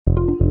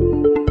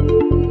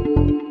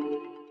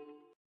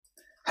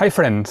Hi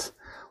friends,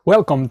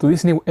 welcome to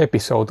this new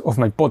episode of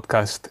my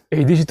podcast,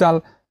 A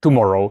Digital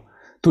Tomorrow.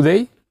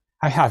 Today,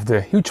 I have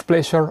the huge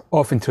pleasure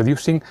of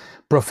introducing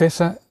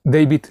Professor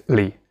David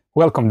Lee.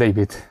 Welcome,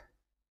 David.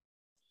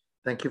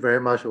 Thank you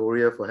very much,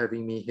 Aurea, for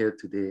having me here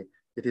today.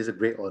 It is a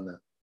great honor.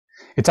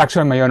 It's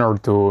actually my honor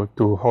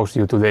to host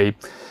you today.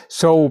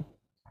 So,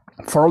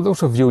 for all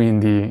those of you in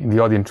the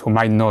audience who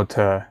might not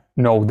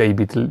know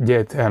David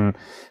yet,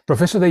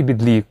 Professor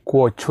David Lee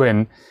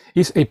Chuen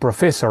is a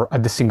professor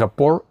at the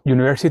Singapore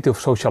University of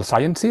Social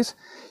Sciences,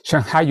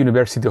 Shanghai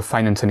University of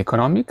Finance and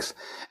Economics,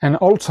 and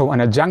also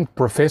an adjunct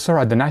professor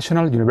at the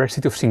National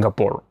University of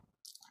Singapore.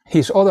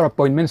 His other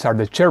appointments are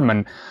the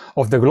chairman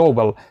of the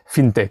Global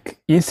FinTech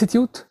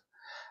Institute,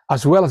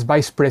 as well as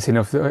vice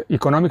president of the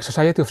Economic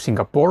Society of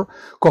Singapore,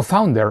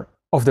 co-founder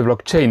of the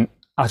Blockchain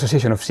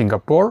Association of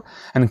Singapore,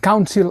 and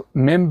council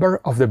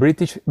member of the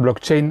British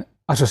Blockchain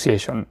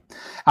Association.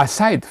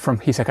 Aside from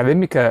his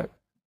academic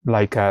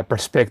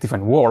perspective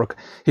and work,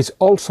 he's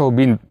also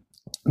been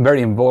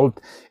very involved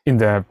in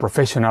the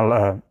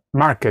professional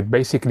market.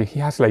 Basically, he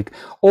has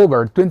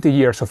over 20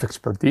 years of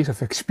expertise,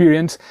 of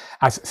experience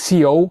as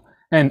CEO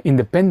and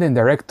independent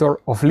director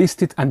of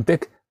listed and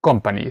tech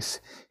companies.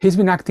 He's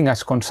been acting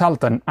as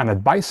consultant and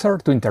advisor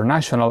to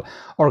international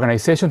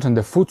organizations on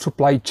the food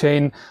supply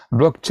chain,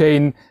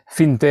 blockchain,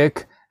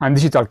 fintech, and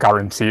digital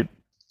currency.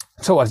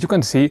 So as you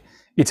can see,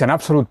 it's an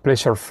absolute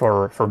pleasure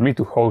for me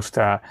to host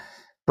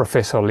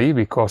Professor Lee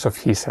because of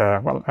his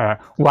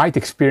wide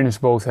experience,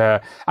 both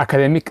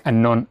academic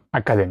and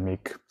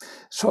non-academic.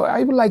 So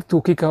I would like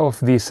to kick off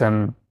this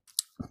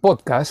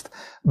podcast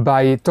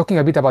by talking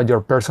a bit about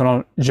your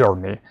personal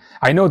journey.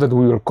 I know that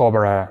we will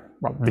cover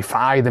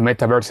DeFi, the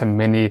metaverse, and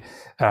many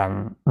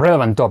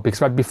relevant topics.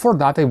 But before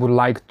that, I would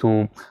like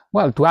to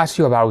ask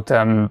you about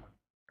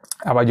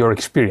your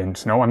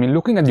experience. I mean,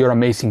 looking at your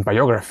amazing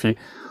biography,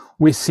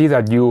 we see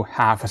that you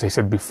have, as I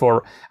said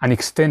before, an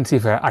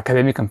extensive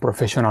academic and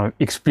professional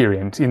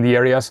experience in the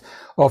areas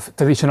of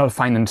traditional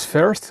finance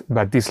first,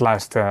 but these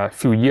last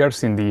few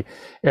years in the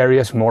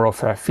areas more of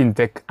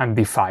fintech and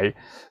DeFi.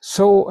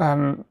 So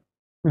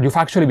you've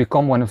actually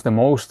become one of the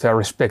most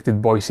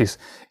respected voices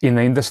in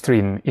the industry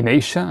in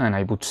Asia, and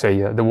I would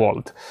say the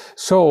world.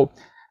 So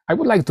I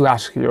would like to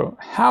ask you,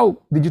 how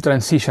did you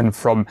transition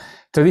from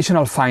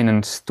traditional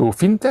finance to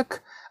fintech,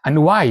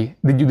 and why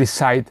did you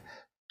decide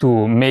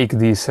to make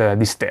this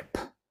step?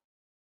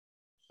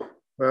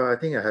 Well, I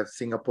think I have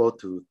Singapore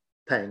to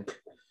thank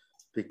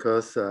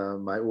because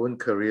my own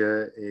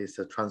career is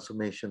a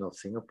transformation of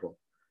Singapore.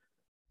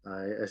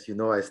 As you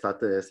know, I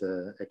started as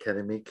an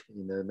academic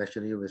in the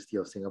National University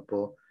of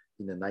Singapore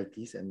in the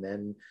 90s, and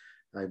then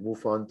I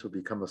moved on to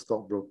become a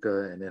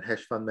stockbroker and then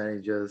hedge fund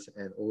managers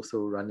and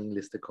also running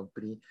listed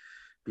company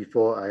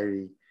before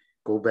I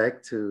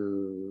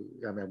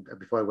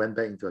before I went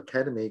back into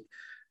academic.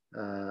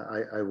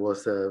 I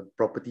was a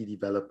property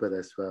developer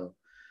as well.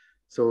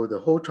 So the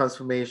whole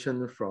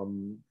transformation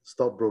from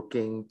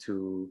stockbroking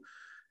to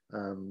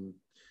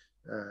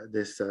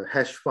this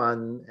hedge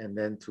fund and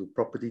then to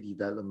property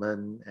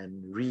development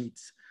and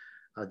REITs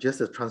are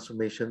just a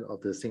transformation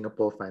of the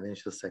Singapore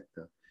financial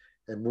sector.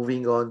 And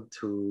moving on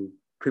to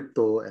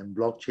crypto and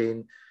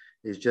blockchain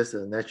is just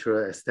a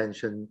natural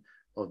extension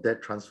of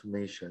that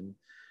transformation.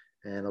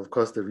 And of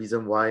course, the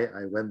reason why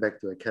I went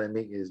back to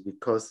academic is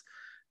because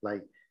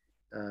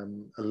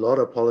a lot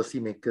of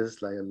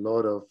policymakers, a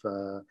lot of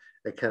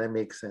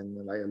academics, and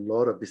a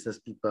lot of business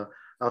people,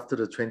 after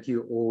the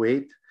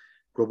 2008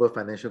 global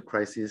financial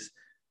crisis,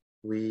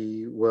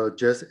 we were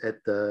just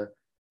at the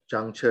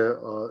juncture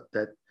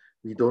that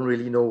we don't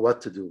really know what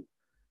to do,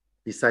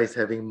 besides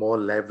having more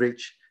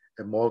leverage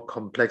and more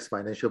complex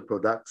financial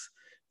products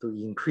to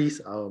increase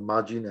our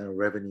margin and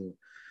revenue.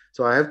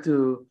 So I had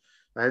to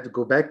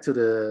go back to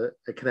the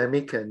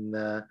academic and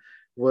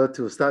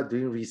to start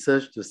doing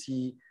research to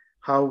see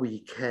how we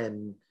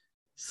can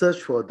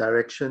search for a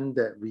direction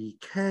that we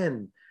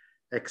can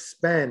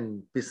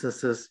expand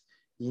businesses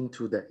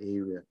into the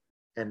area.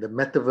 And the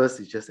metaverse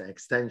is just an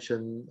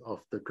extension of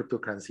the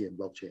cryptocurrency and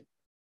blockchain.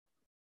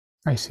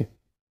 I see.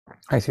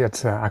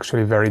 That's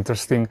actually very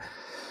interesting.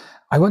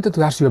 I wanted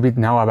to ask you a bit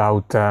now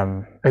about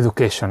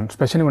education,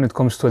 especially when it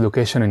comes to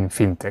education in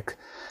fintech.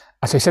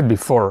 As I said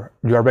before,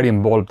 you are very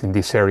involved in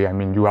this area. I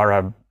mean, you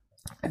are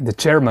the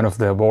chairman of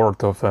the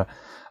board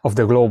of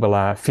the Global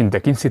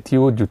FinTech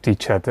Institute. You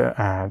teach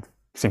at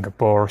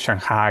Singapore,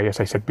 Shanghai,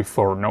 as I said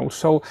before. No,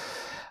 so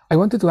I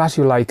wanted to ask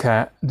you,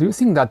 do you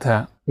think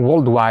that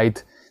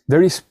worldwide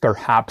there is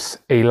perhaps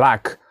a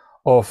lack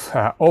of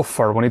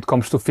offer when it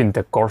comes to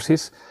fintech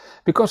courses?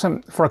 Because,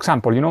 for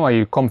example,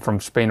 I come from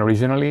Spain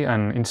originally,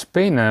 and in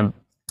Spain,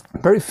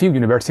 very few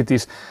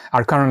universities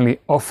are currently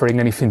offering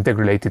any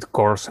fintech-related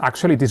course.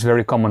 Actually, it is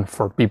very common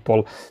for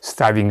people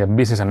studying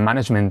business and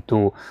management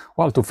to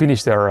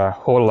finish their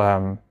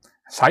whole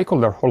cycle,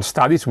 their whole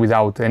studies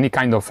without any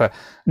kind of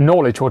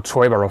knowledge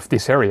whatsoever of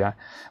this area,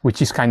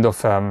 which is kind of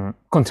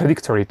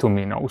contradictory to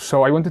me.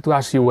 So I wanted to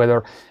ask you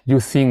whether you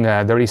think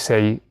there is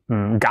a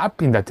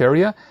gap in that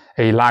area,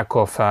 a lack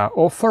of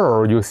offer,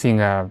 or you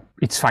think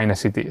it's fine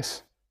as it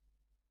is?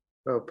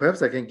 Well,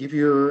 perhaps I can give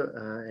you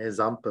an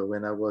example.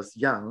 When I was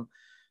young,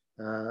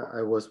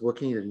 I was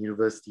working at the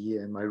university,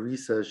 and my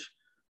research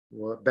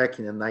back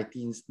in the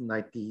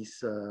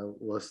 1990s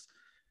was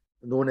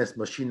known as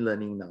machine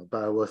learning now,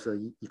 but I was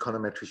an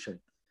econometrician.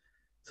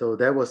 So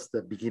that was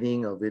the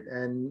beginning of it.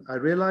 And I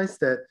realized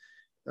that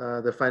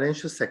the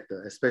financial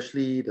sector,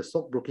 especially the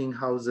stockbroking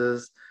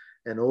houses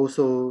and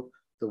also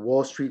the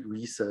Wall Street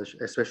research,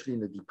 especially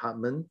in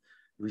the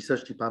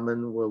research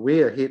department, were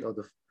way ahead of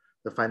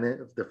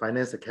the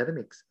finance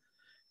academics.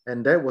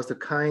 And that was the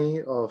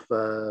kind of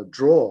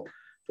draw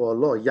for a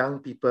lot of young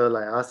people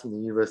like us in the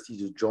university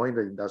to join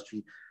the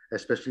industry,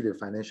 especially the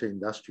financial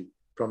industry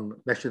from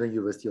National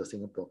University of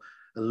Singapore.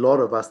 A lot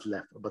of us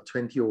left, about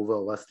 20 over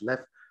of us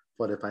left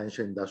for the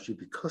financial industry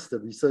because the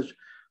research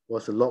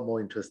was a lot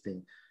more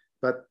interesting.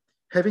 But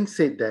having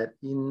said that,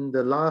 in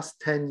the last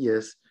 10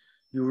 years,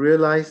 you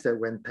realize that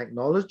when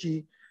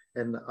technology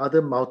and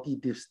other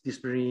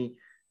multidisciplinary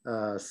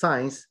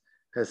science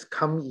has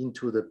come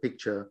into the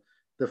picture,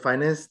 the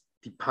finance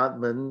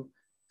department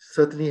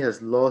certainly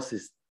has lost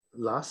its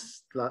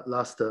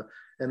luster.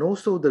 And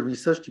also the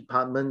research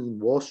department in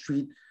Wall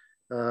Street,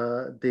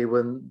 they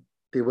were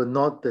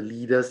not the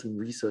leaders in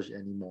research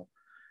anymore.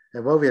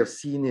 And what we have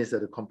seen is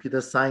that the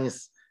computer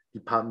science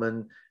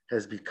department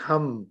has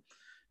become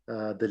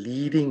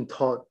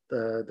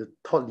the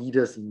thought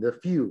leaders in the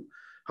field.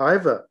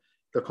 However,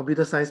 the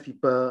computer science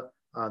people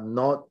are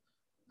not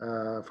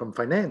from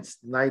finance,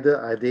 neither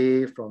are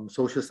they from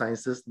social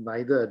sciences,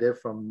 neither are they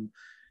from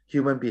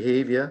human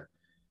behavior.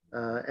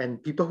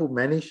 And people who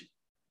manage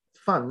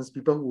funds,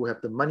 people who have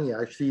the money,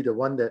 are actually the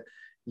one that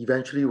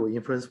eventually will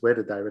influence where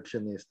the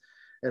direction is.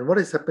 And what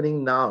is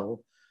happening now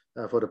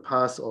for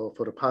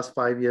the past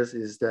 5 years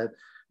is that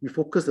we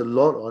focus a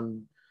lot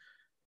on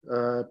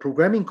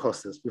programming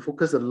courses. We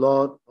focus a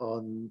lot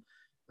on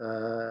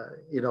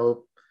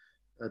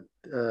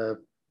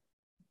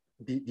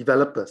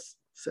developers,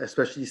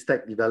 especially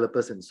stack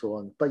developers and so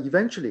on. But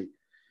eventually,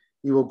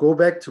 it will go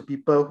back to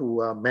people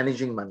who are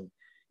managing money.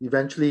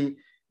 Eventually,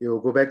 it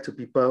will go back to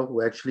people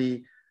who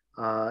actually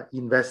are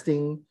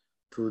investing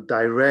to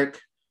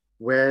direct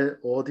where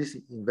all these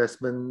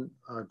investments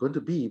are going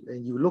to be.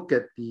 And you look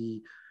at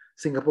the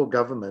Singapore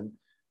government,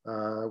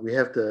 we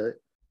have the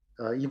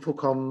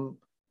Infocom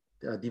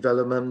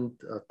Development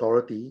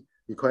Authority,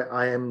 we call it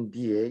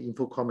IMDA,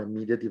 Infocom and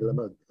Media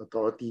Development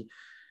Authority.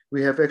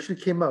 We have actually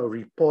came out a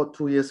report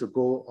 2 years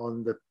ago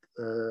on the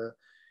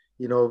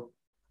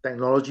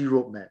technology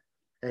roadmap.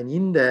 And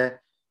in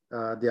there,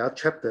 there are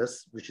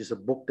chapters, which is a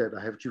book that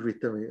I have actually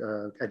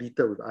written,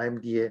 edited with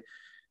IMDA,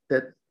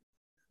 that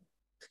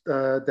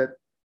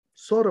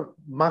sort of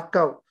mark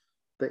out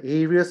the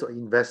areas of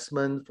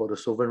investment for the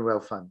sovereign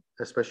wealth fund,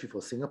 especially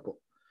for Singapore.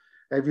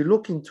 And if you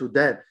look into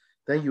that,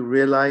 then you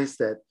realize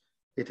that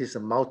it is a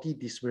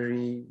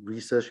multidisciplinary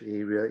research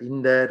area.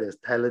 In there, there's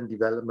talent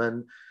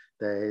development,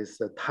 there is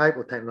a type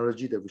of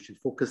technology that we should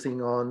be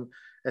focusing on,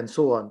 and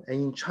so on.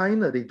 And in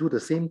China, they do the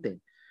same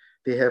thing.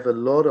 They have a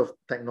lot of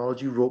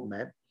technology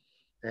roadmap.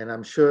 And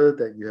I'm sure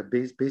that you have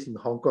based in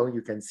Hong Kong,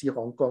 you can see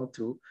Hong Kong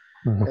too.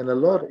 Mm-hmm. And a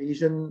lot of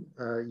Asian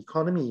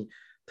economy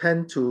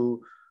tend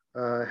to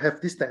have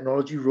this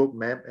technology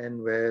roadmap,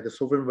 and where the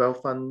sovereign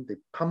wealth fund, they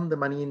pump the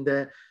money in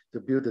there to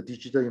build the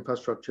digital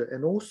infrastructure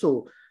and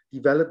also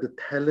develop the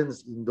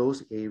talents in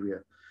those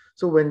areas.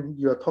 So when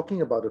you are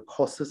talking about the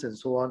courses and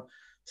so on,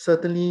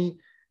 certainly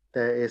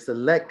there is a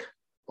lack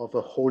of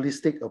a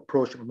holistic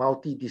approach,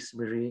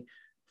 multidisciplinary,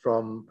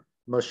 from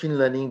machine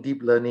learning,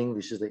 deep learning,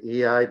 which is the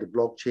AI, the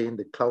blockchain,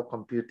 the cloud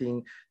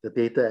computing, the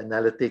data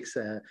analytics,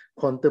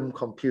 quantum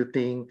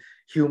computing,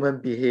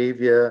 human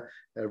behavior,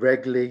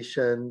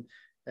 regulation,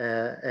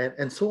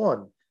 and so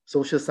on.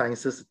 Social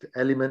sciences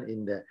element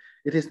in there.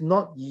 It is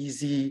not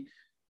easy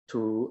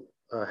to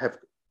have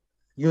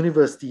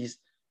universities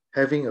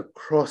having a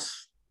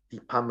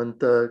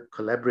cross-departmental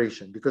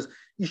collaboration, because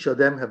each of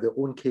them have their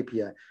own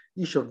KPI,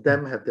 each of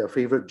them have their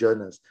favorite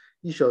journals,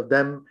 each of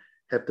them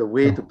have the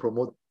way to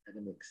promote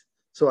academics.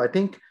 So I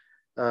think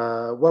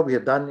what we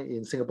have done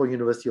in Singapore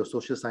University of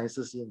Social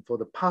Sciences for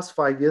the past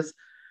 5 years,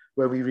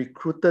 where we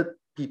recruited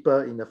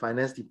people in the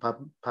finance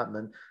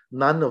department,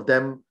 none of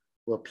them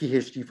were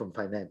PhD from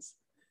finance.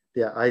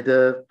 They are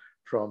either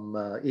from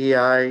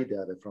AI, they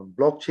are from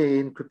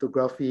blockchain,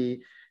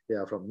 cryptography, they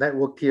are from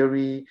network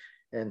theory,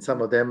 and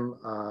some of them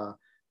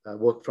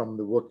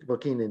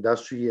working in the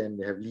industry, and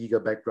they have legal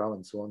background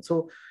and so on.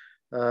 So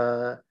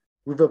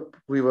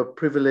we were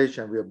privileged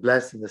and we were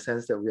blessed in the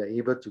sense that we are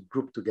able to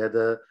group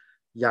together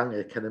young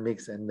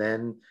academics, and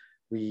then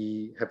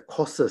we have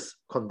courses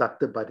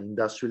conducted by the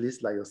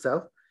industrialists like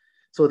yourself,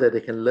 so that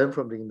they can learn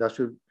from the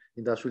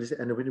industrialists,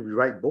 and when we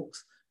write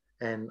books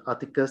and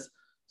articles,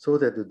 so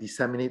that to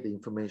disseminate the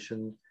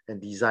information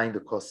and design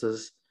the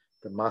courses,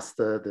 the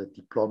master, the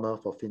diploma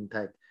for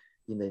FinTech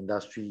in the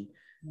industry.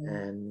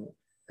 And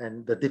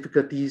the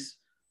difficulties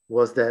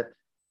was that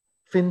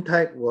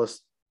FinTech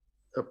was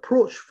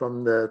approached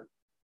from the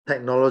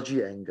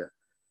technology angle,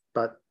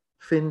 but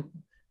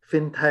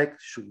FinTech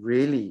should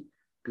really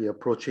be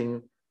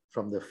approaching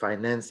from the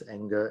finance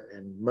angle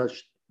and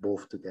merge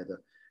both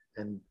together.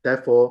 And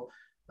therefore,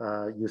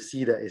 you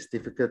see that it's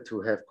difficult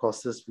to have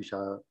courses which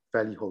are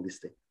fairly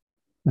holistic.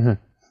 Mm-hmm.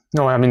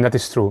 No, I mean, that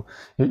is true.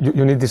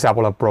 You need this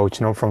double approach,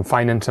 from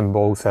finance and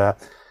both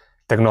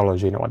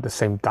technology, at the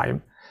same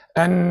time.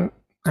 And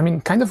I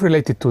mean, kind of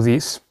related to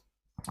this,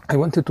 I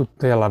wanted to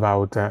tell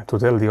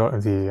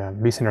the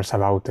listeners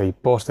about a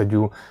post that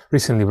you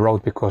recently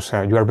wrote, because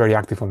you are very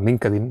active on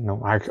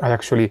LinkedIn. I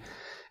actually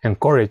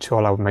encourage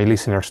all of my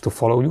listeners to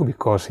follow you,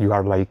 because you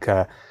are like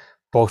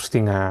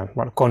posting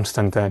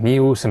constant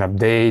news and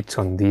updates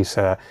on these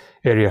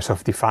areas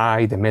of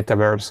DeFi, the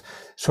metaverse.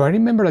 So I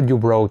remember that you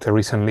wrote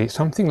recently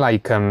something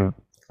like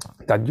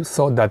that you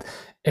thought that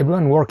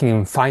everyone working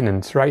in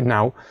finance right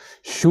now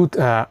should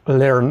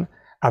learn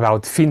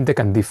about FinTech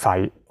and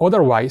DeFi.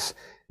 Otherwise,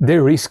 they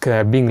risk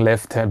being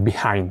left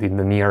behind in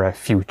the near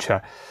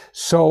future.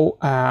 So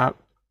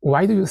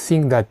why do you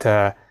think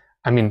that,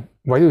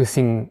 why do you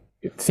think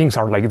things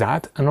are like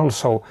that? And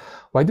also,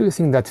 why do you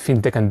think that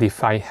FinTech and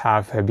DeFi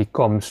have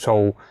become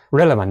so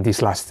relevant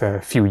these last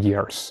few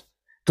years?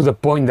 To the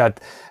point that,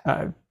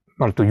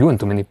 to you and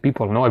to many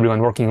people, everyone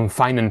working in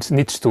finance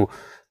needs to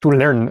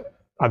learn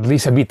at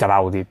least a bit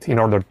about it in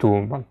order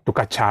to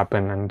catch up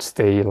and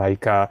stay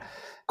like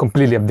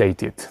completely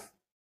updated.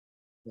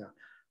 Yeah,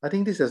 I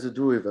think this has to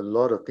do with a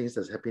lot of things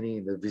that's happening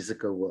in the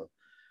physical world.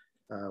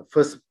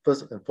 First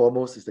and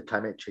foremost is the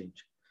climate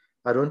change.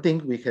 I don't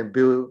think we can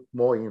build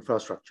more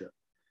infrastructure.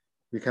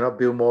 We cannot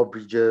build more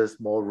bridges,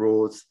 more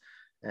roads,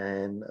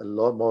 and a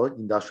lot more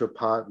industrial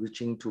park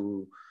reaching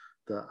to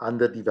the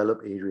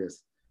underdeveloped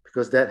areas,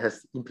 because that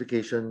has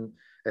implication,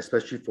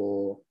 especially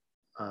for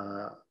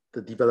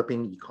the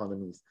developing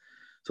economies.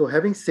 So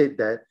having said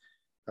that,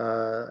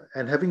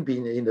 and having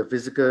been in the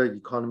physical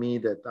economy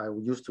that I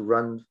used to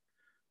run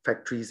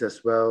factories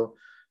as well,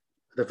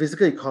 the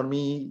physical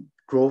economy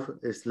growth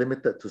is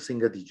limited to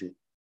single digit,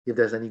 if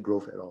there's any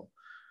growth at all.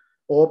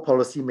 All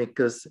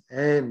policymakers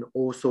and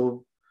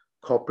also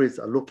corporates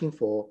are looking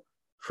for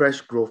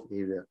fresh growth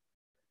area.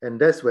 And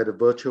that's where the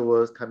virtual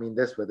worlds come in,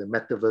 that's where the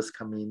metaverse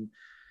come in.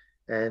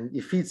 And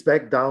it feeds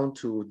back down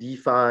to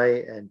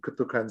DeFi and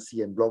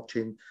cryptocurrency and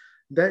blockchain.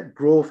 That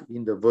growth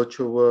in the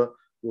virtual world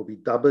will be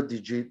double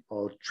digit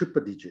or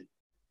triple digit,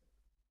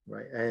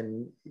 right?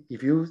 And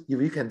if you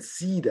can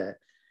see that,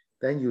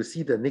 then you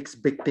see the next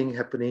big thing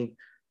happening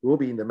will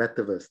be in the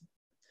metaverse.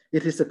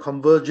 It is a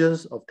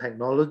convergence of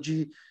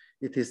technology.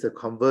 It is the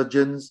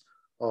convergence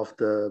of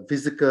the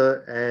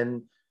physical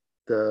and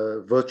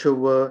the virtual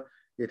world.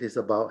 It is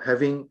about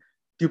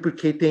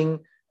duplicating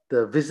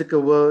the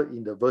physical world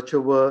in the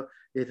virtual world.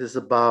 It is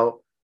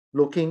about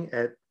looking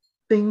at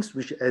things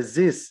which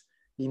exist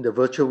in the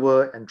virtual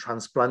world and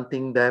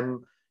transplanting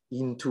them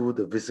into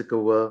the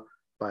physical world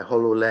by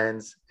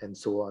HoloLens and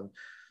so on.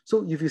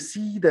 So if you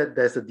see that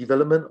there's a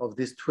development of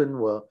this twin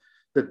world,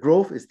 the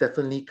growth is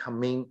definitely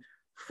coming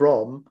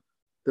from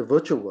the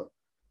virtual world.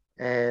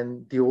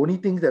 And the only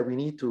thing that we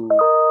need to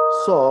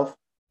solve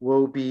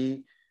will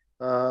be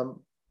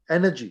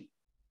energy.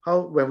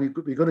 When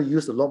we're going to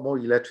use a lot more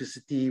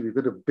electricity, we're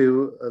going to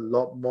build a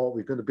lot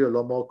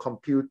more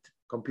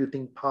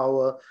computing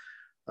power.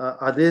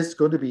 Are these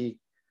going to be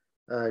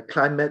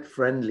climate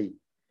friendly?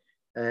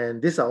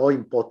 And these are all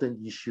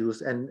important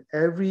issues, and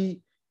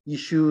every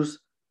issues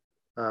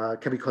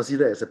can be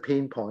considered as a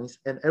pain points,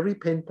 and every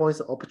pain points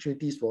are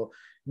opportunities for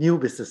new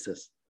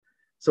businesses.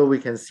 So we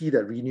can see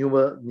that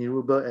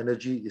renewable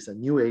energy is a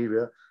new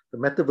area. The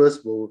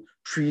metaverse will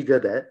trigger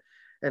that.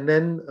 And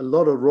then a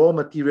lot of raw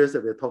materials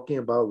that we're talking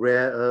about,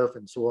 rare earth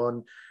and so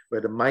on,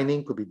 where the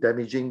mining could be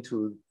damaging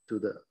to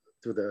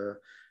the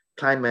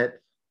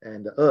climate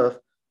and the earth.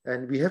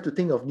 And we have to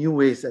think of new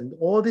ways, and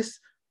all these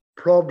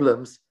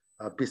problems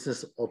are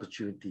business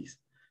opportunities.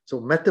 So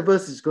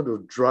metaverse is going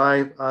to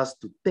drive us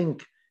to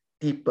think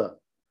deeper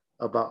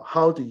about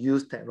how to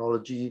use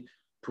technology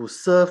to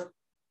serve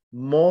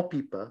more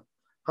people,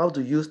 how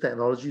to use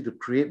technology to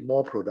create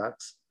more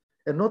products,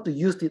 and not to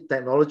use the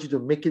technology to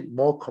make it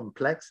more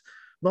complex,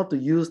 not to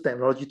use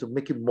technology to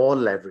make it more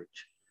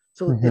leverage.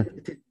 So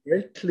it is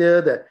very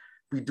clear that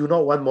we do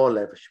not want more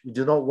leverage. We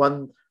do not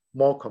want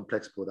more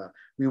complex product.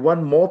 We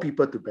want more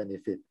people to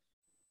benefit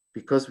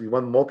because we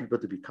want more people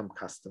to become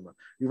customer.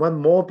 We want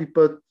more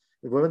people,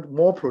 we want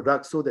more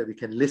products so that we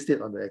can list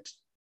it on the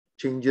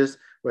exchanges,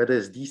 whether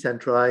it's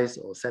decentralized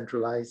or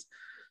centralized,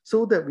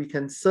 so that we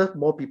can serve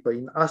more people.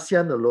 In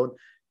ASEAN alone,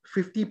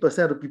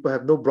 50% of people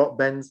have no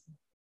broadband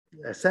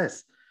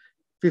access.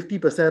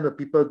 50% of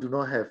people do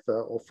not have,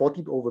 or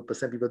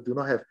 40% people do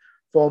not have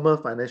formal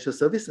financial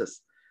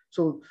services.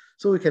 So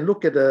we can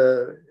look at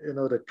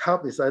the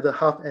cup is either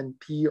half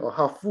empty or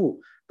half full,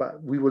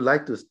 but we would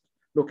like to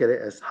look at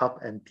it as half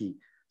empty.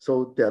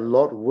 So there are a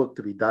lot of work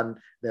to be done.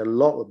 There are a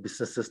lot of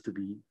businesses to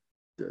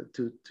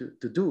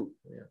do.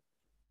 Yeah.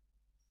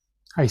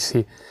 I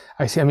see.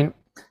 I mean,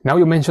 Now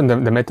you mentioned the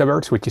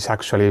metaverse, which is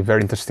actually a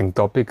very interesting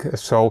topic.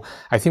 So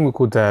I think we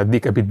could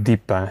dig a bit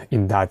deeper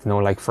in that.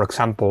 Like for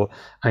example,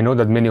 I know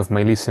that many of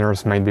my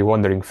listeners might be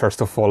wondering,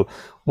 first of all,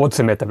 what's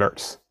a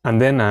metaverse?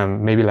 And then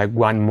maybe like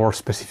one more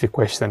specific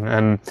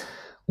question.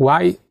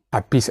 Why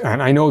a piece,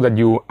 and I know that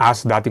you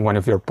asked that in one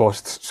of your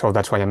posts, so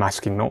that's why I'm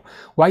asking,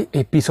 why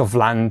a piece of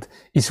land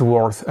is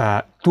worth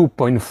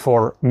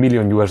 2.4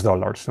 million US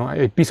dollars,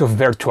 a piece of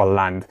virtual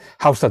land?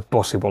 How's that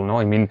possible?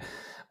 I mean,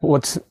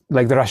 what's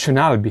like the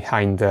rationale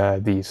behind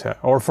these?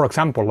 Or for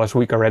example, last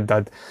week I read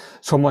that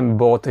someone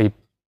bought a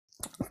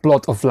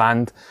plot of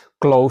land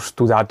close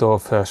to that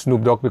of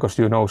Snoop Dogg, because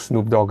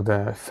Snoop Dogg,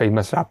 the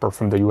famous rapper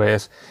from the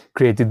US,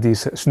 created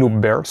these Snoop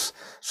Bears.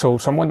 So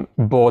someone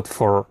bought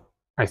for,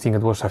 I think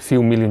it was a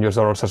few million US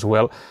dollars as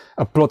well,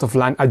 a plot of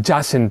land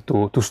adjacent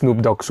to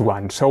Snoop Dogg's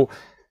one. So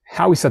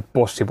how is that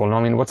possible?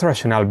 I mean, what's the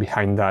rationale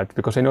behind that?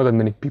 Because I know that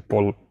many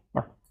people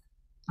are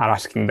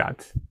asking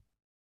that.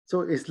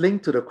 So it's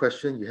linked to the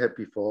question you had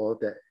before,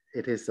 that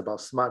it is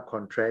about smart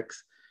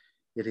contracts,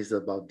 it is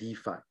about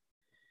DeFi.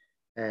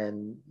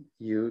 And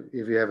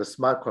if you have a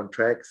smart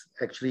contract,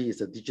 actually it's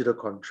a digital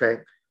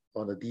contract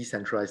on a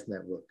decentralized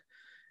network.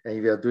 And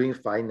if you are doing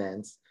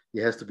finance,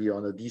 it has to be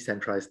on a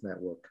decentralized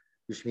network,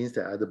 which means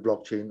that either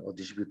blockchain or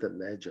distributed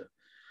ledger.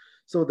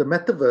 So the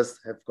metaverse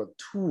have got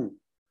two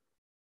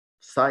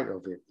sides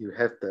of it. You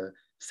have the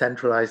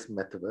centralized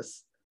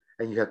metaverse,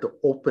 and you have the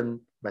open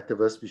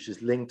metaverse, which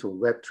is linked to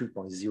Web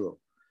 3.0.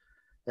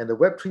 And the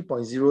Web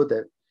 3.0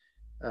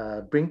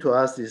 that bring to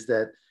us is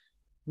that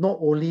not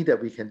only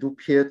that we can do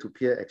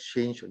peer-to-peer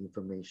exchange of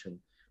information,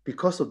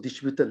 because of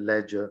distributed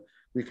ledger,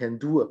 we can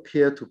do a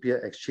peer-to-peer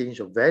exchange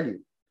of value.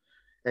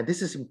 And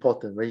this is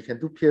important. When you can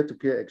do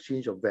peer-to-peer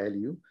exchange of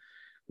value,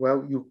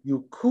 well,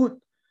 you could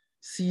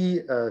see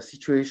a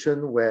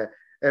situation where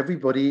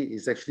everybody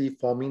is actually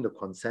forming the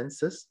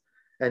consensus.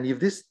 And if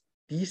this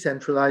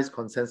decentralized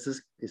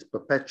consensus is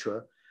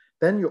perpetual,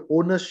 then your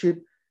ownership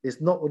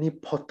is not only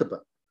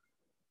portable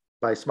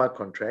by smart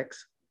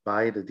contracts,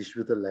 by the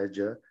distributed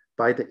ledger,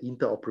 by the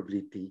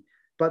interoperability,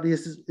 but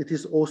it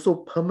is also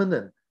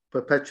permanent,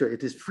 perpetual.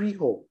 It is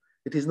freehold.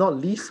 It is not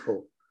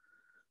leasehold.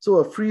 So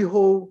a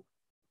freehold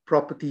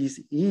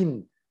properties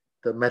in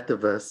the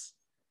metaverse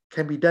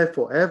can be there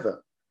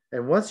forever.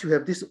 And once you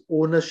have this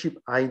ownership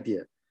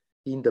idea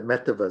in the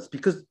metaverse,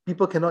 because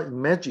people cannot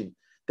imagine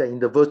that in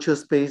the virtual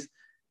space,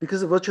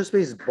 because the virtual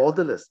space is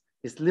borderless,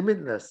 it's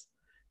limitless.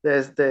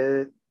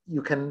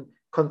 You can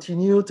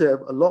continue to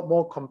have a lot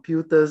more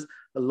computers,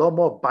 a lot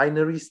more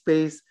binary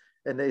space,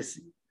 and it's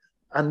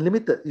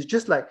unlimited. It's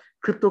just like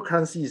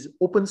cryptocurrency is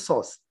open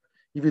source.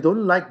 If you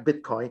don't like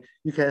Bitcoin,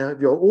 you can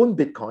have your own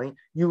Bitcoin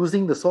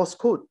using the source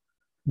code.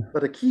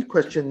 But the key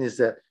question is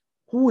that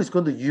who is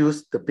going to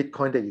use the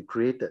Bitcoin that you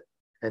created?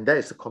 And that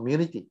is the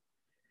community.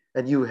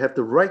 And you have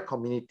the right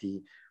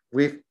community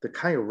with the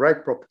kind of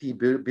right property,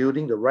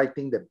 building the right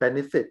thing that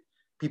benefit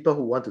people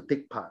who want to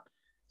take part.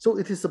 So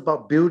it is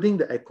about building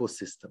the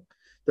ecosystem.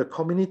 The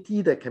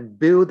community that can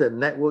build the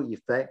network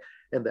effect,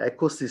 and the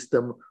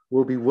ecosystem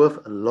will be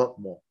worth a lot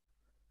more.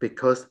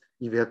 Because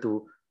if you have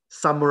to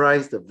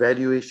summarize the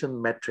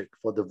valuation metric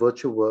for the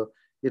virtual world,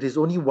 it is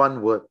only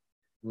one word: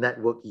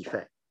 network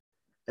effect.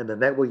 And the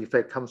network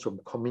effect comes from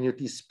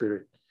community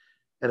spirit.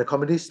 And the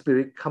community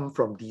spirit comes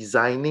from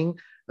designing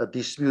a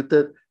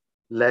distributed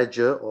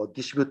ledger or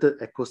distributed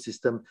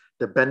ecosystem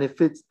that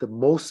benefits the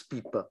most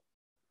people.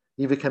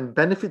 If you can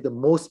benefit the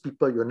most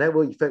people, your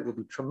network effect will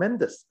be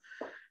tremendous.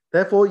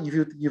 Therefore, if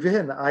you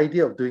have an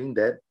idea of doing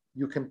that,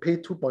 you can pay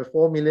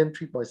 2.4 million,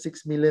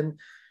 3.6 million,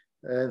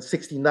 and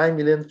 69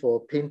 million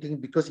for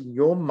painting, because in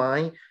your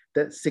mind,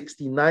 that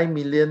 69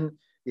 million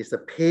is a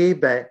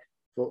payback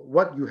for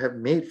what you have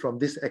made from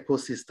this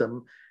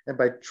ecosystem. And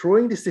by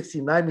throwing the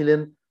 69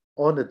 million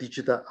on the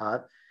digital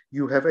art,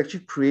 you have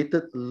actually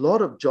created a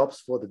lot of jobs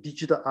for the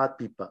digital art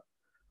people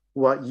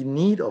who are in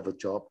need of a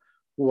job,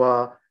 who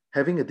are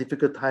having a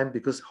difficult time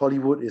because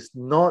Hollywood is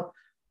not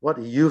what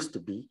it used to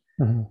be.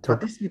 Mm-hmm.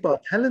 But these people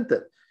are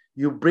talented.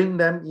 You bring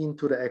them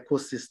into the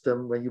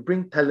ecosystem. When you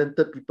bring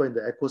talented people in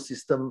the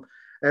ecosystem,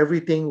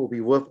 everything will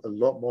be worth a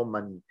lot more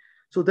money.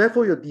 So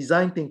therefore, your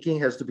design thinking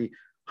has to be,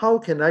 how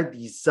can I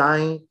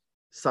design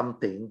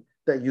something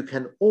that you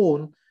can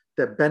own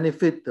that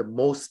benefit the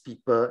most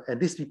people, and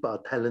these people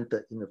are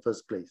talented in the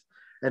first place.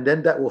 And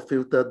then that will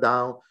filter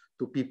down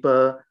to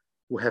people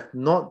who have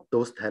not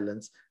those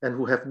talents and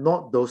who have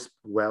not those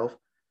wealth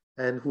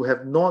and who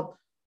have not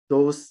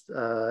those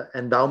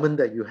endowment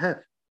that you have.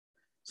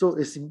 So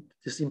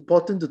it's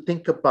important to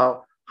think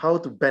about how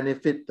to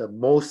benefit the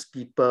most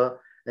people,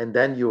 and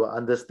then you will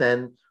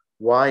understand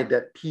why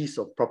that piece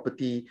of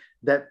property,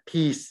 that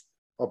piece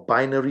of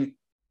binary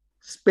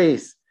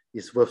space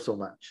is worth so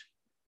much.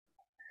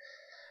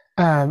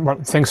 Well,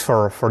 thanks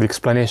for the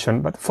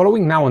explanation. But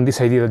following now on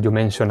this idea that you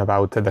mentioned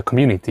about the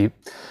community,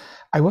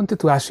 I wanted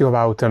to ask you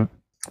about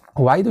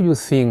why do you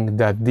think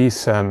that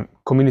this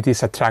community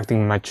is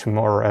attracting much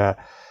more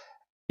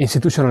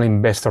institutional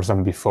investors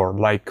than before?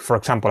 Like, for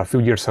example, a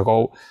few years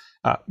ago,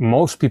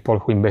 most people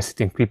who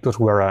invested in cryptos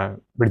were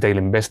retail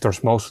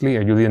investors mostly,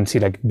 and you didn't see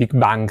like big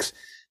banks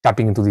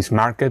tapping into this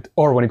market.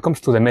 Or when it comes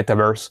to the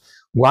metaverse,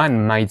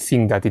 one might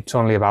think that it's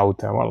only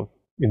about,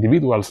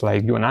 individuals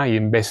like you and I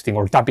investing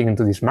or tapping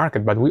into this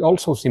market, but we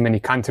also see many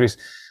countries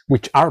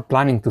which are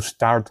planning to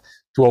start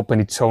to open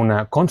its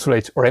own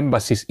consulates or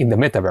embassies in the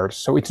metaverse.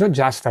 So it's not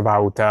just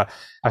about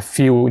a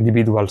few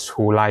individuals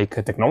who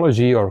like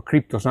technology or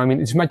cryptos. No, I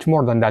mean, it's much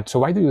more than that. So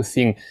why do you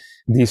think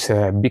these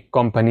big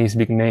companies,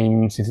 big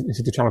names,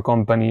 institutional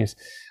companies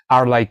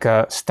are like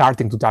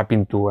starting to tap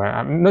into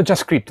not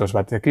just cryptos,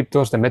 but the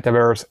cryptos, the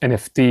metaverse,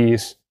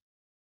 NFTs?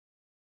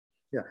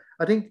 Yeah,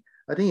 I think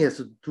it has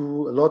to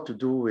do a lot to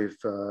do with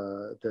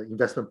the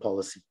investment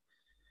policy.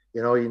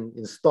 You know,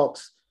 in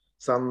stocks,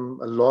 a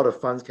lot of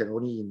funds can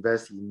only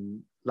invest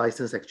in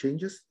licensed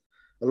exchanges.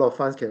 A lot of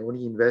funds can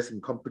only invest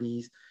in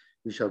companies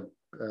which are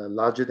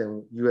larger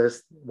than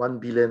US 1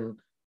 billion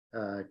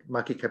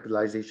market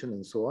capitalization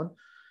and so on.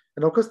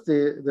 And of course,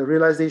 the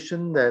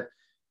realization that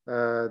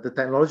the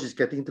technology is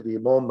getting to be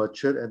more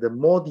matured, and the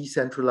more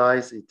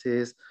decentralized it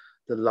is,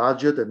 the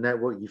larger the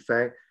network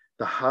effect,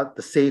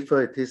 the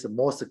safer it is, the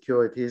more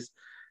secure it is.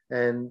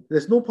 And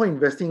there's no point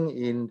investing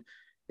in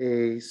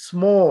a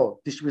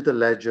small distributed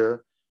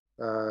ledger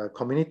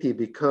community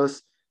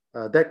because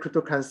that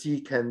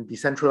cryptocurrency can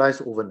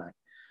decentralize overnight.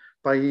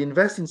 By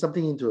investing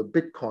something into a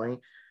Bitcoin,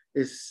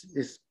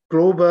 is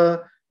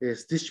global,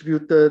 is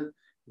distributed.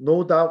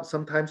 No doubt,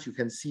 sometimes you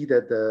can see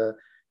that the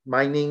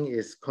mining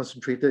is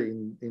concentrated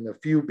in a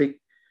few big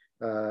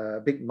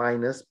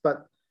miners,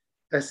 but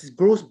as it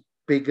grows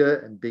bigger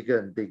and bigger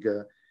and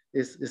bigger,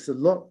 it's a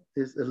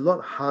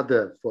lot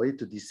harder for it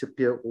to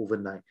disappear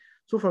overnight.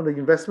 So from the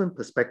investment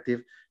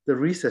perspective, the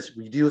risk has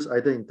reduced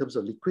either in terms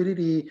of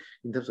liquidity,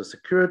 in terms of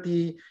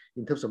security,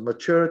 in terms of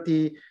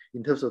maturity,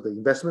 in terms of the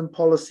investment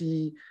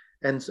policy,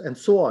 and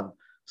so on.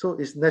 So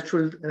it's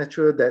natural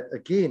that,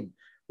 again,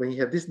 when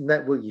you have this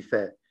network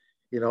effect,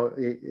 you know,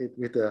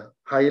 with a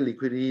higher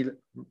liquidity,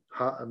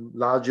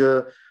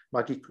 larger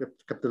market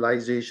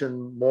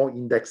capitalization, more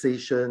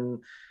indexation,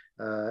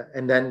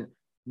 and then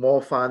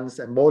more funds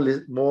and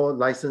more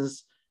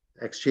licensed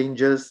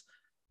exchanges,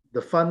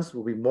 the funds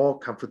will be more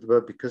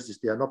comfortable because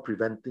they are not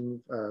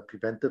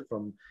prevented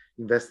from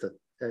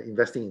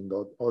investing in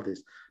all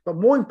this. But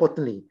more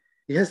importantly,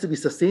 it has to be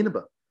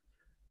sustainable.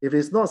 If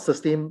it's not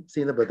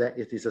sustainable, then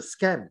it is a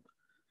scam.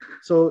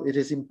 So it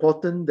is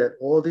important that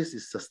all this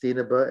is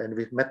sustainable, and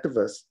with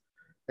metaverse,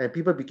 and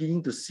people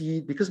beginning to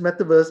see, because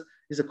metaverse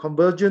is a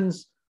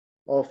convergence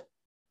of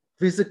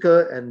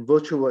physical and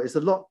virtual, it's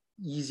a lot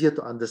easier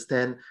to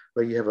understand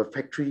where you have a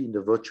factory in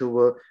the virtual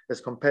world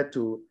as compared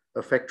to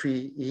a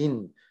factory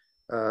in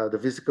the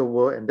physical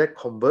world, and that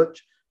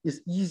converge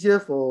is easier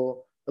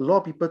for a lot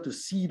of people to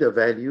see the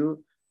value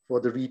for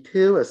the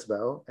retail as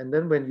well. And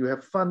then when you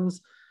have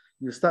funds,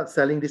 you start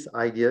selling this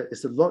idea,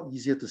 it's a lot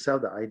easier to sell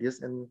the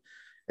ideas, and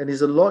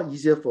it's a lot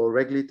easier for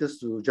regulators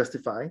to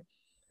justify.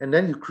 And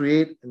then you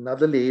create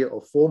another layer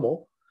of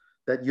FOMO,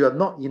 that you are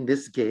not in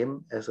this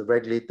game as a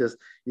regulators,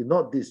 you're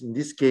not in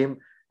this game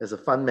as a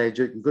fund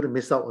manager, you're going to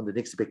miss out on the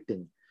next big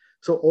thing.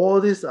 So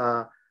all these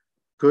are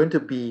going to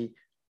be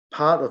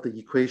part of the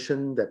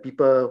equation that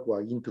people who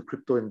are into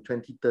crypto in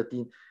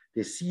 2013,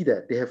 they see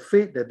that, they have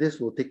faith that this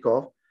will take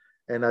off,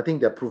 and I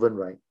think they're proven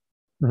right.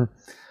 Mm-hmm.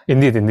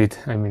 Indeed.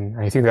 I mean,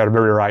 I think they're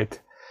very right.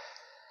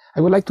 I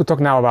would like to talk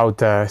now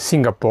about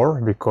Singapore,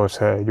 because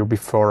you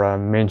before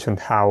mentioned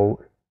how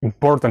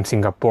important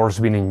Singapore's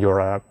been in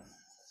your,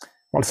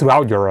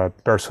 throughout your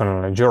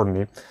personal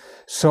journey.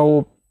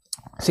 So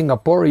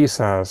Singapore is,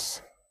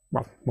 as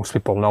well, most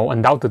people know,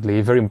 undoubtedly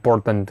a very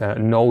important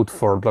node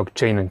for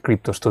blockchain and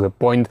cryptos, to the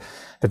point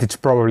that it's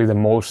probably the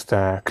most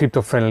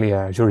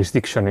crypto-friendly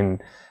jurisdiction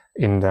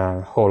in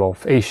the whole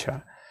of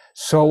Asia.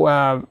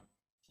 So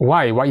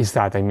why is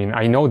that? I mean,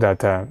 I know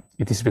that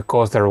it is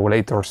because the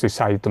regulators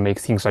decided to make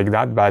things like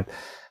that, but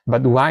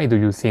why do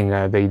you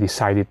think they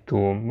decided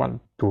to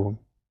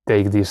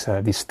take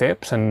these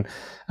steps, and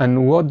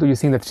what do you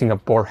think that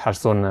Singapore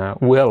has done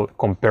well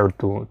compared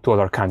to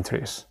other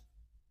countries?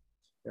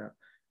 Yeah,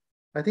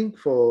 I think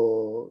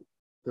for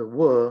the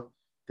world,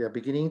 they are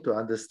beginning to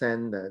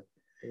understand that,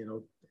 you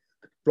know,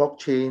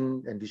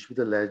 blockchain and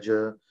distributed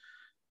ledger,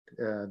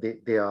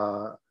 they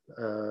are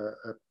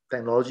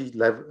technology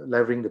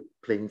leveling the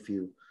playing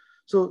field.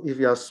 So if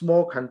you are a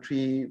small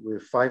country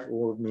with 5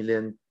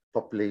 million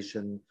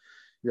population,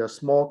 you are a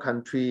small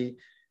country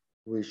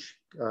which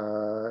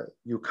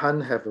you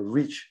can't have a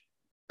reach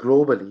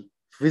globally,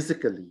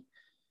 physically,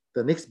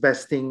 the next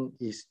best thing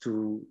is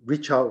to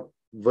reach out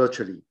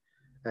virtually.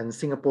 And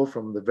Singapore,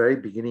 from the very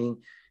beginning,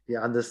 they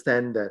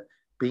understand that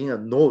being a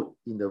node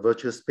in the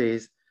virtual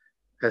space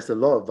has a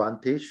lot of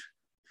advantage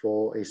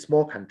for a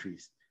small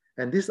countries.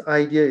 And this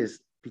idea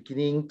is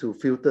beginning to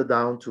filter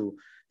down to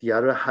the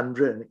other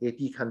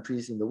 180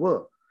 countries in the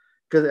world,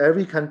 because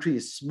every country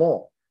is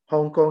small.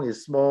 Hong Kong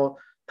is small,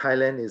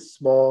 Thailand is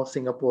small,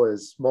 Singapore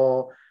is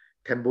small,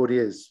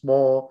 Cambodia is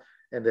small,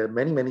 and there are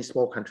many, many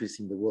small countries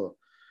in the world.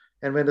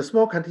 And when the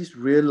small countries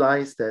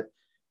realize that,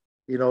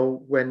 you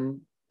know,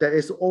 when there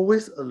is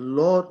always a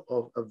lot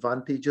of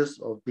advantages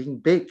of being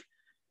big,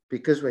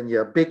 because when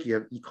you're big, you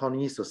have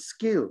economies of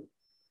scale.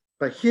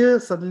 But here,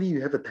 suddenly you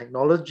have a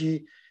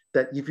technology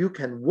that if you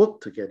can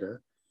work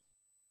together,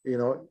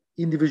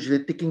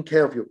 individually taking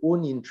care of your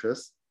own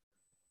interests,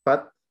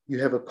 but you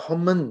have a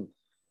common,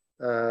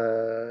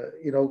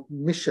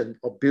 mission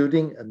of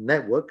building a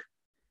network,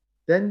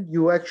 then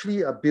you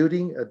actually are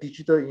building a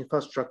digital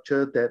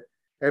infrastructure that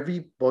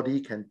everybody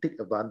can take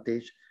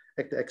advantage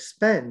at the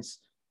expense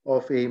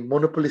of a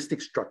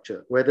monopolistic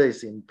structure, whether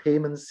it's in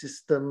payment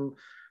system,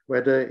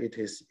 whether it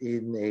is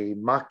in a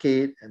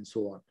market, and so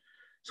on.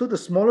 So the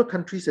smaller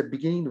countries are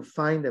beginning to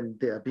find them,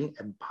 they are being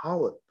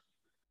empowered.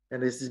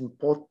 And it's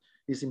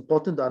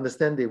important to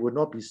understand they will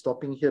not be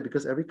stopping here,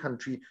 because every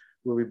country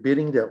will be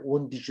building their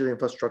own digital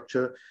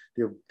infrastructure.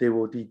 They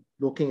will be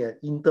looking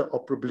at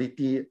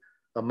interoperability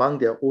among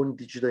their own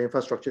digital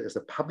infrastructure as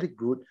a public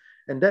good.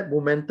 And that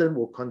momentum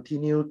will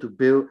continue to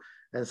build.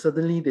 And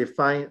suddenly they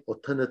find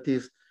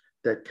alternatives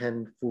that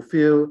can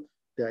fulfill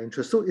their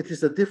interests. So it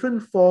is a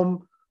different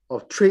form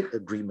of trade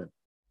agreement,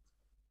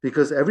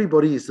 because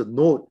everybody is a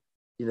node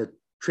in a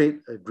trade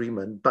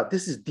agreement, but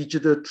this is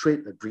digital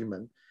trade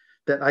agreement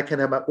that I can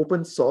have my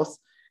open source.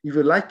 If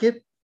you like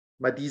it,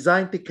 my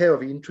design, take care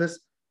of your interests,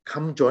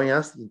 come join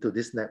us into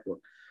this network.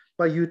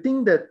 But you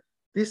think that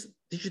this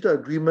digital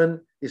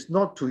agreement is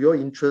not to your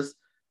interest,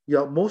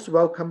 you're most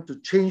welcome to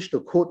change the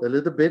code a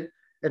little bit,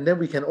 and then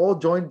we can all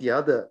join the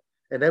other,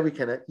 and then we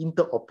can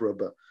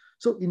interoperable.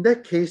 So in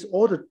that case,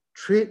 all the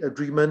trade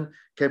agreement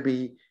can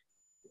be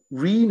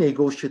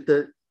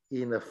renegotiated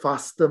in a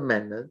faster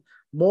manner,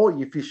 more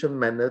efficient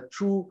manner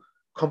through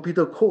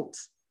computer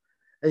codes.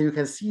 And you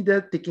can see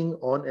that taking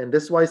on, and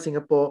that's why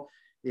Singapore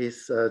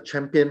is a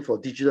champion for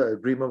digital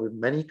agreement with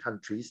many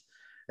countries.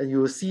 And you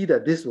will see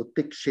that this will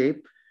take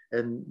shape,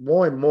 and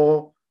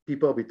more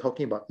people will be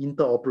talking about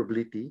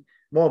interoperability.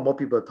 More and more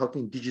people are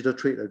talking digital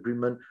trade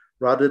agreement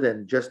rather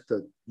than just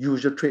the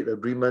usual trade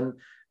agreement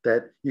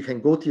that you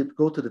can go to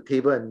the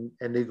table and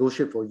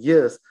negotiate for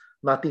years,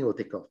 nothing will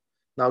take off.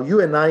 Now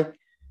you and I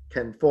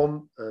can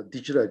form a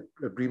digital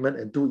agreement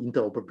and do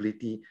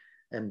interoperability,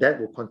 and that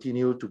will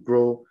continue to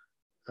grow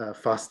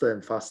faster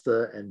and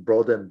faster and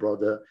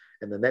broader,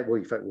 and the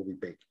network effect will be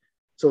big.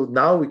 So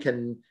now we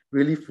can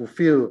really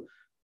fulfill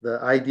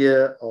the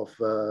idea of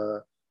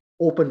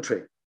open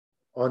trade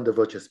on the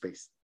virtual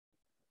space.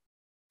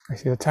 I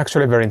see. That's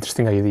actually a very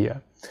interesting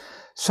idea.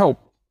 So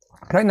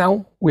right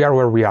now we are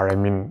where we are. I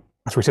mean,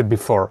 as we said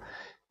before,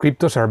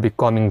 cryptos are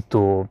becoming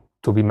to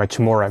be much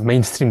more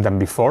mainstream than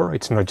before.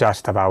 It's not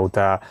just about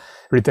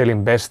retail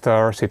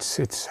investors.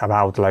 It's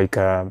about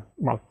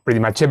pretty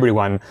much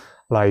everyone,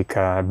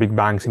 big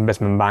banks,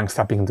 investment banks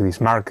tapping into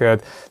this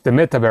market. The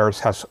metaverse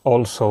has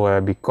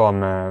also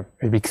become a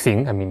big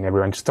thing. I mean,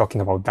 everyone's talking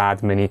about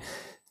that. Many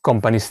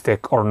companies,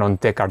 tech or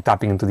non-tech, are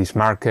tapping into this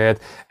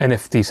market,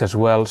 NFTs as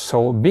well.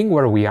 So being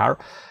where we are,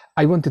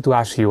 I wanted to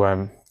ask you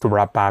to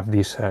wrap up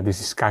this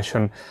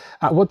discussion,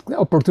 what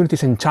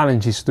opportunities and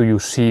challenges do you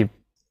see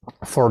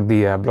for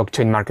the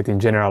blockchain market in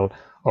general,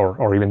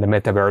 or even the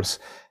metaverse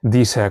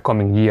this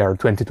coming year,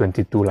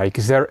 2022?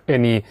 Is there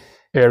any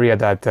area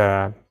that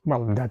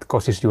that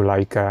causes you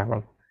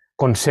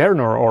concern,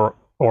 or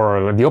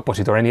the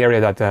opposite, or any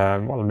area that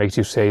makes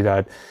you say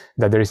that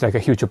there is a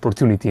huge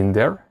opportunity in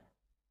there?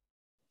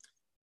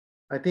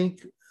 I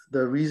think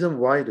the reason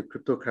why the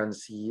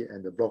cryptocurrency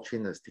and the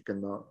blockchain have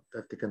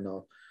taken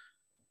off,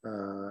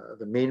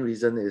 the main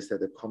reason is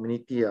that the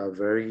community are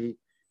very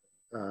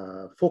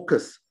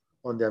focused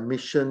on their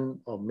mission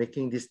of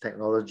making this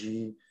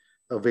technology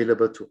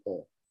available to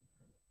all.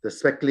 The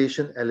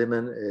speculation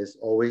element is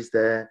always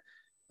there,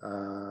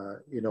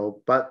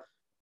 but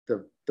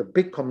the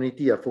big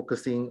community are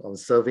focusing on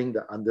serving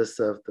the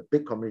underserved. The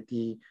big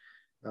community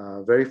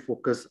very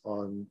focused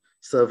on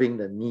serving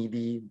the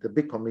needy. The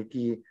big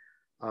community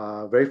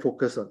are very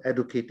focused on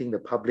educating the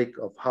public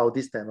of how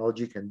this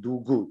technology can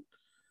do good.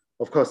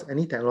 Of course,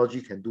 any technology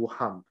can do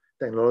harm.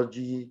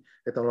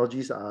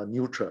 Technologies are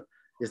neutral.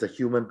 It's the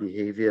human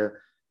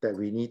behavior that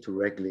we need to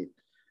regulate.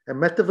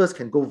 And metaverse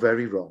can go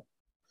very wrong.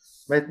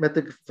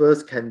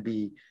 Metaverse can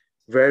be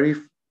very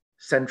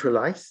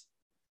centralized,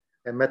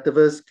 and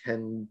metaverse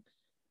can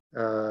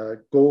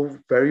go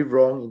very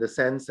wrong in the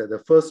sense that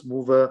the first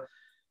mover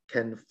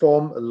can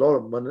form a lot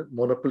of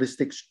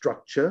monopolistic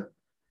structure,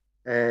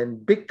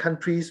 and big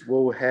countries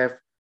will have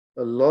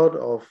a lot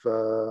of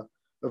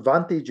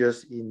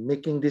advantages in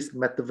making this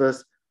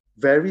metaverse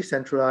very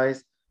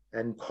centralized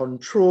and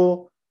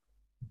control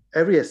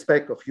every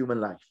aspect of human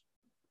life.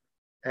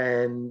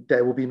 And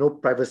there will be no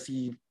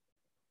privacy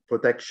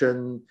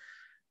protection.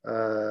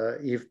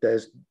 If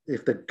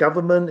the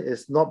government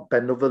is not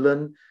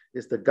benevolent,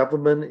 if the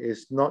government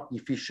is not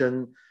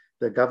efficient,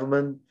 the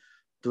government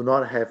do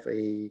not have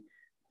a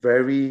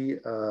very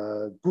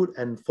good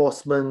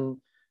enforcement,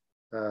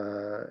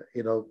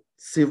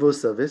 civil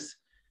service,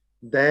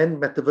 then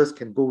metaverse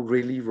can go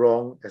really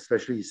wrong,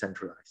 especially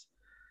centralized.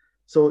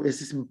 So it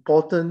is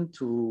important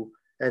to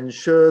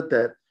ensure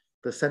that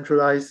the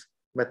centralized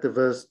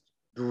metaverse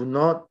do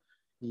not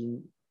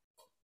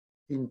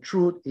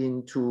intrude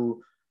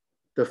into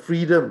the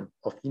freedom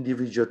of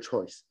individual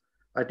choice.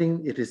 I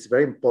think it is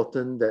very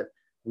important that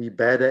we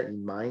bear that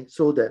in mind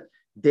so that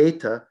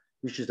data,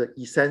 which is the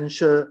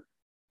essential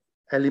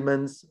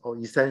elements or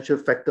essential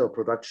factor of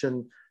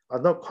production,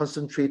 are not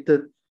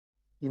concentrated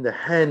in the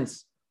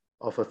hands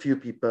of a few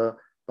people,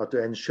 but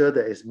to ensure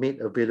that it's made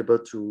available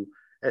to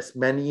as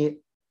many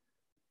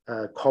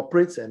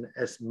corporates and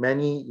as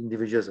many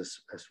individuals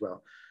as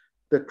well.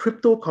 The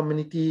crypto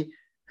community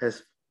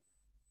has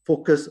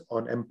focused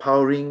on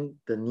empowering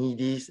the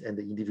needies and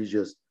the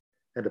individuals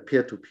and the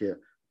peer-to-peer,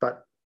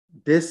 but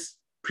this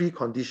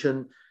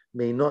precondition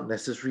may not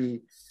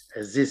necessarily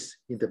exist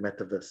in the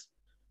metaverse.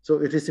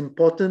 So it is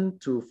important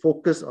to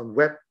focus on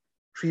Web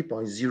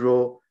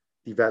 3.0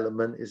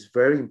 development. It's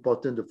very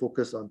important to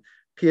focus on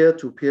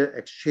peer-to-peer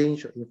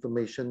exchange of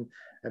information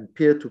and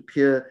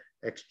peer-to-peer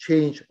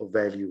exchange of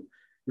value.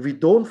 If we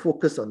don't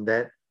focus on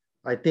that,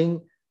 I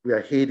think we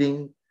are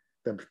heading,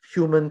 the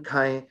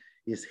humankind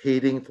is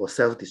heading for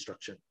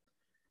self-destruction.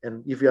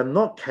 And if we are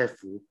not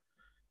careful,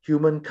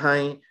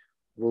 humankind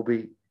will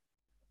be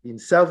in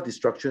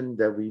self-destruction.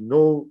 There will be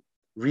no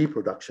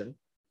reproduction.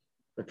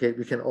 Okay,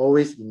 we can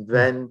always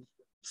invent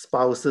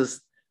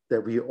spouses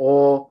that we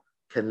all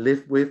can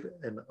live with,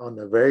 and on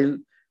a very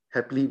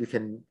happily we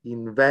can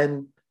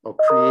invent or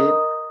create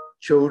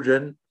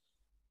children,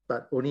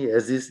 but only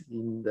exist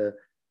in the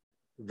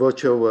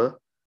virtual world,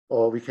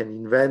 or we can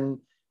invent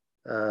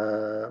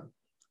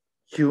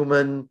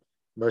human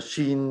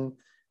machine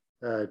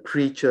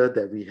creature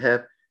that we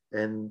have,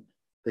 and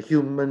the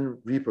human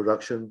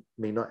reproduction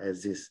may not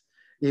exist.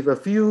 If a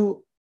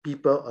few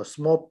people, a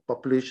small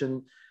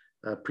population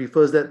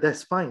prefers that,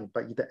 that's fine.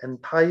 But if the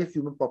entire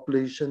human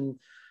population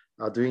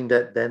are doing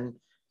that, then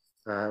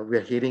we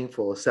are heading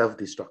for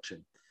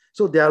self-destruction.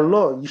 So there are a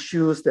lot of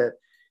issues that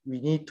we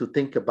need to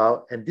think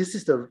about, and this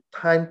is the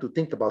time to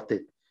think about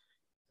it.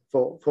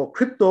 For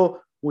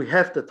crypto, we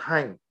have the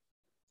time,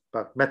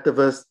 but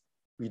metaverse,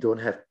 we don't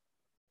have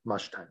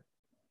much time.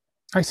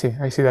 I see.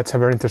 That's a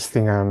very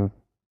interesting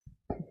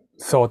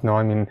thought. No,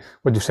 I mean,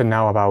 what you said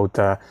now about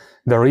the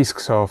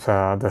risks of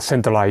the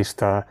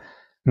centralized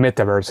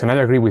metaverse, and I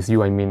agree with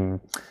you. I mean,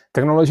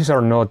 technologies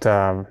are not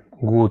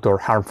good or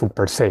harmful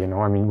per se.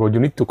 I mean, what you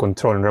need to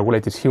control and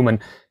regulate is human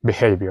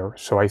behavior.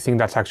 So I think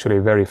that's actually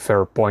a very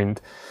fair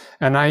point.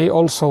 And I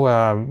also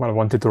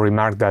wanted to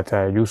remark that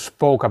you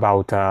spoke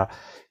about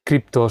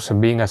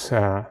cryptos being as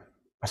a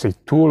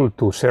tool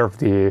to serve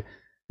the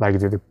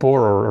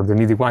poor or the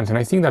needy ones, and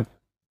I think that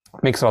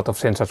makes a lot of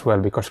sense as well,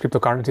 because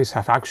cryptocurrencies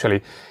have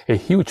actually a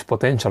huge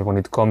potential when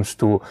it comes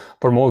to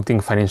promoting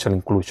financial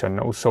inclusion.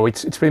 So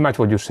it's pretty much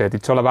what you said.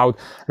 It's all about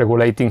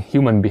regulating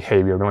human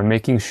behavior and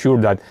making sure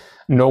that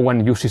no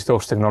one uses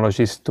those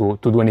technologies to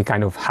do any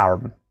kind of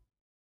harm.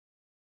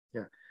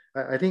 Yeah,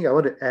 I think I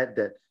want to add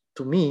that,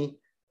 to me,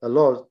 a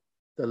lot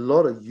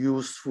of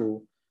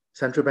useful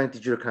central bank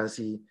digital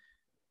currency,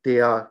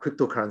 they are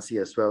cryptocurrency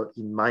as well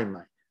in my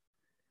mind,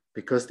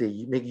 because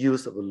they make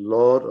use of a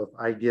lot of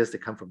ideas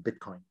that come from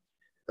Bitcoin,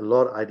 a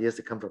lot of ideas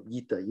that come from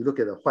Ether. You look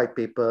at the white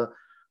paper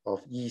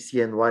of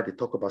ECNY, they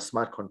talk about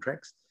smart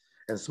contracts,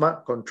 and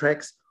smart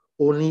contracts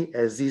only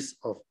exist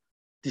of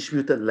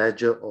distributed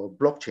ledger or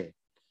blockchain.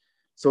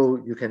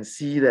 So you can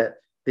see that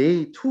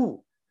they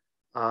too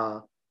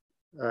are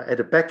at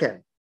the back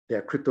end, they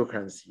are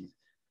cryptocurrencies.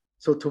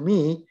 So to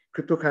me,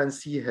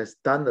 cryptocurrency has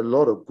done a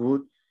lot of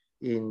good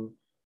in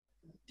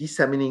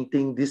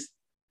disseminating this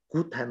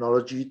good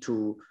technology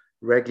to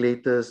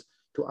regulators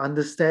to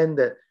understand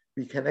that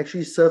we can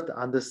actually serve the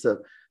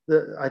underserved.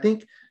 I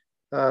think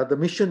the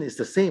mission is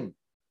the same.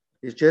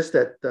 It's just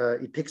that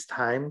it takes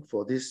time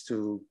for this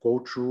to go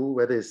through,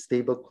 whether it's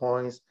stable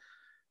coins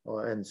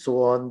and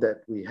so on that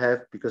we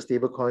have, because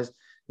stable coins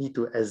need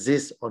to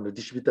exist on the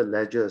distributed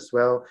ledger as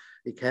well.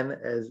 It can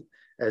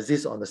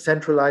exist on a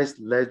centralized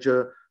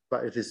ledger,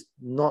 but it is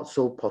not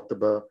so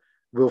portable.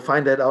 We'll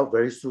find that out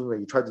very soon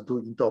when you try to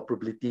do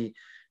interoperability.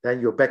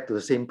 Then you're back to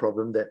the same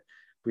problem that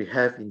we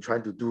have in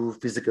trying to do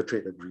physical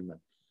trade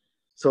agreement.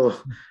 So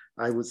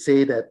I would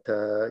say that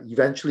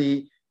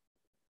eventually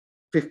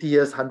 50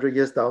 years, 100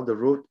 years down the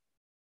road,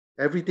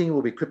 everything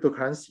will be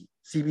cryptocurrency.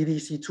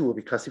 CBDC too will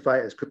be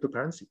classified as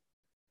cryptocurrency.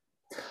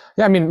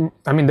 Yeah, I mean,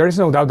 there is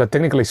no doubt that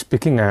technically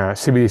speaking,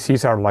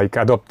 CBDCs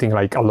are adopting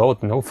a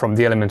lot, from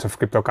the elements of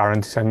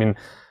cryptocurrencies. I mean,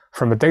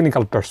 from a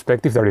technical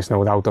perspective, there is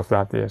no doubt of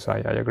that. Yes, I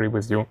agree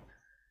with you.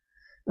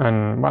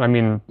 And well, I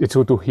mean, it's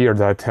good to hear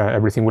that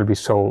everything will be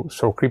so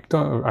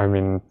crypto. I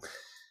mean,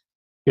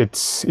 it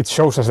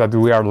shows us that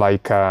we are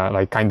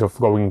kind of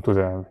going to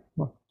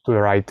the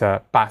right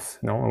path,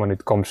 when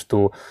it comes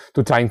to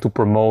trying to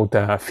promote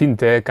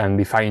FinTech and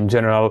DeFi in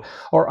general,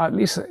 or at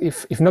least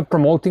if not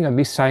promoting, at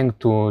least trying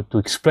to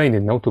explain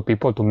it, to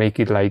people, to make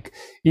it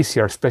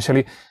easier.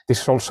 Especially, this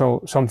is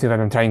also something that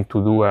I'm trying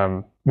to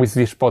do with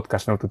this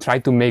podcast, to try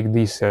to make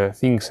these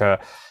things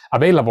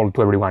available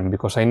to everyone,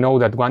 because I know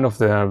that one of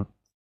the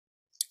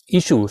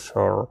issues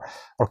or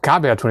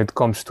caveats when it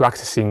comes to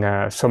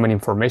accessing so many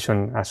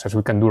information as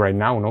we can do right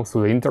now,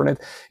 through the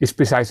internet, is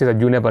precisely that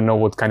you never know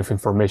what kind of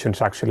information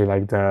is actually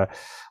like the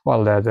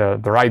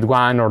right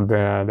one or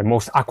the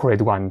most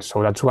accurate one.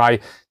 So that's why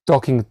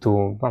talking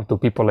to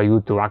people like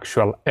you, to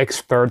actual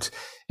experts,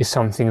 is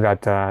something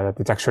that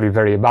it's actually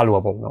very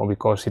valuable,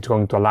 because it's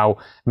going to allow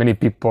many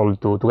people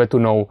to get to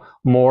know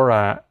more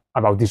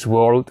about this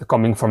world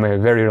coming from a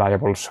very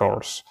reliable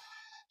source.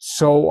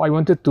 So I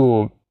wanted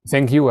to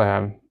thank you,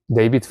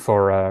 David,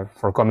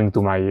 for coming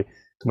to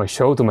my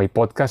show, to my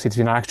podcast. It's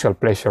been an actual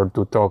pleasure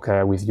to talk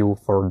with you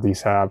for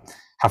this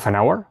half an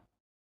hour.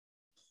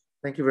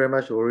 Thank you very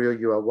much, Oreo.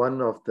 You are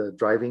one of the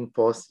driving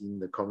force in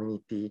the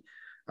community.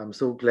 I'm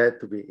so glad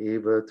to be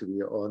able to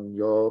be on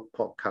your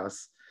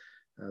podcast.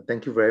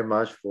 Thank you very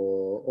much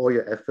for all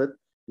your effort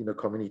in the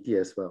community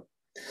as well.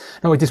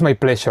 No, it is my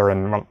pleasure.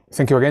 And well,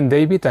 thank you again,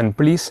 David. And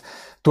please,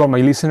 to all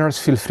my listeners,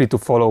 feel free to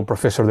follow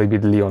Professor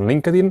David Lee on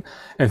LinkedIn,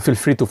 and feel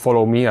free to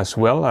follow me as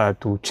well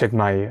to check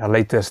my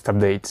latest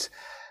updates.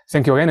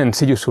 Thank you again, and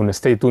see you soon.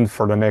 Stay tuned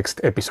for the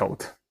next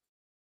episode.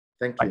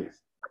 Thank you. Bye.